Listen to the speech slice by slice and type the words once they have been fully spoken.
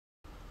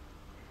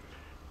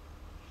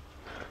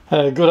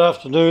Good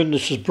afternoon,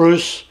 this is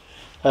Bruce.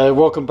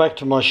 Welcome back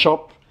to my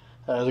shop.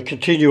 The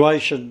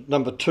continuation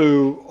number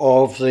 2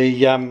 of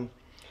the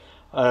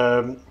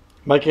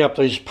making up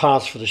these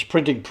parts for this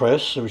printing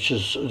press, which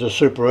is the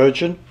super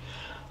urgent.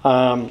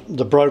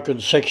 The broken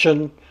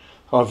section,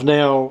 I've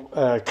now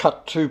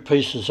cut 2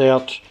 pieces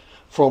out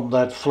from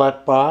that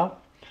flat bar.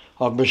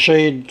 I've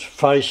machined,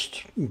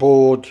 faced,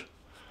 bored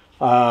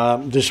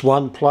this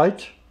one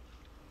plate,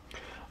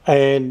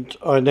 and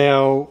I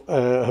now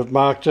have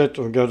marked it.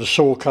 I'm going to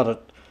saw cut it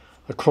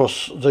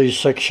across these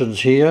sections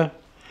here,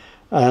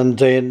 and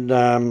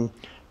then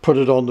put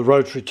it on the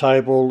rotary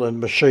table and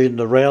machine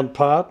the round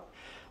part.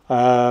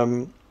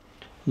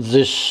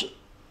 This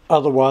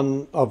other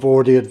one I've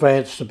already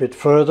advanced a bit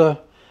further.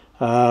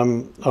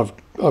 I've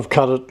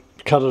cut it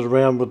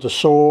around with the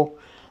saw.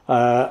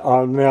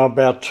 I'm now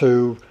about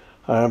to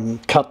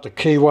cut the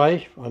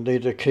keyway. I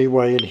need a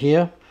keyway in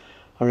here.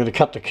 I'm going to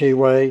cut the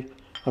keyway.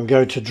 I'm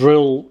going to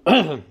drill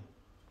all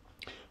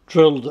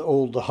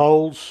the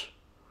holes,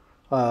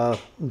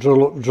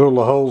 drill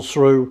the holes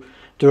through,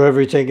 do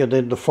everything, and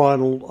then the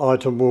final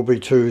item will be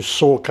to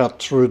saw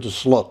cut through the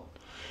slot.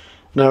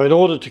 Now, in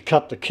order to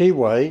cut the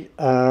keyway,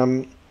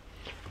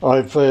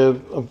 I've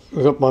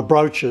got my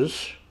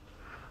broaches,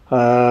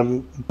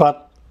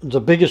 but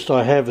the biggest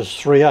I have is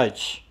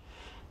 3/8,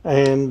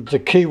 and the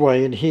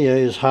keyway in here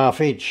is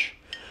 1/2 inch.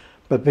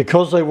 But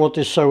because they want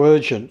this so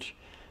urgent,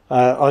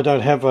 I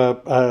don't have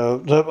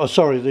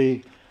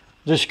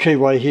this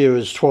keyway here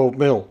is 12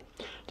 mil.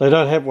 They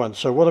don't have one.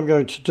 So what I'm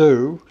going to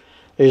do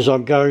is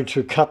I'm going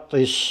to cut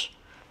this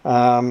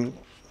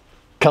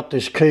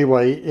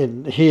keyway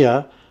in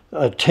here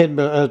at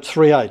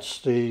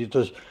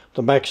 3/8,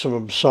 the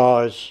maximum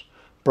size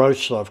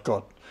broach that I've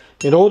got.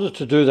 In order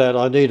to do that,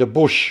 I need a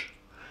bush.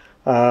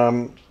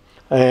 And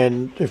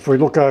if we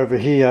look over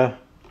here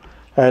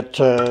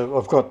at,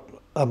 I've got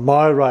a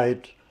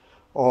myriad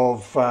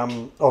of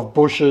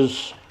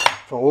bushes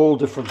for all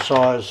different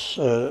size.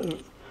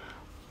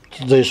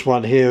 This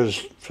one here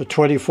is for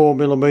 24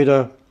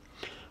 millimeter.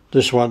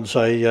 This one's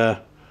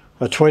a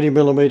 20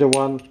 millimeter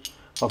one.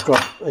 I've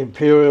got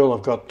imperial.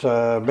 I've got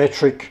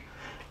metric.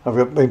 I've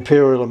got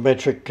imperial and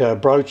metric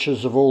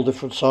broaches of all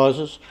different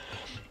sizes.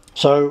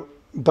 So,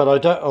 but I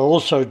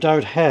also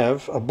don't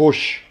have a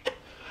bush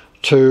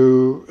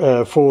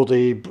for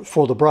the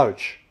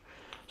brooch.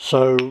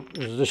 So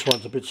this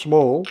one's a bit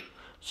small.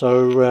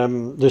 So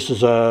this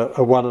is a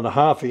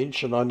 1.5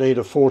 inch, and I need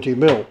a 40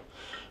 mil.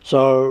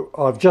 So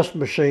I've just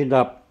machined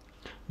up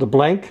the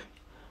blank.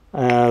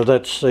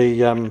 That's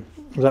the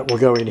that will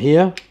go in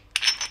here.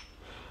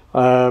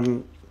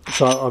 So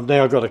I've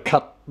now got to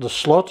cut the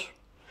slot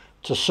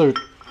to suit.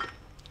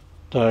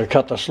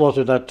 Cut the slot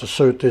in that to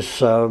suit this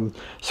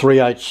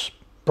 3/8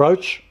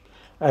 broach,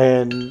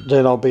 and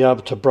then I'll be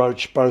able to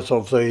broach both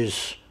of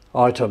these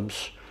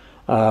items,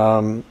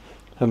 and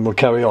we'll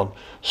carry on.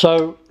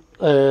 So.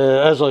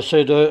 As I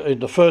said in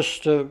the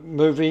first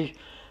movie,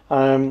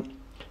 I'm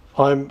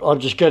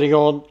just getting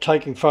on,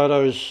 taking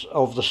photos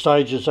of the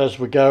stages as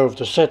we go, of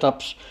the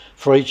setups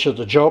for each of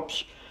the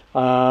jobs.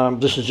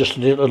 This is just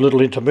a little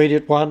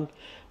intermediate one,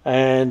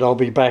 and I'll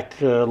be back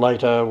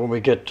later when we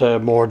get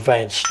more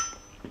advanced.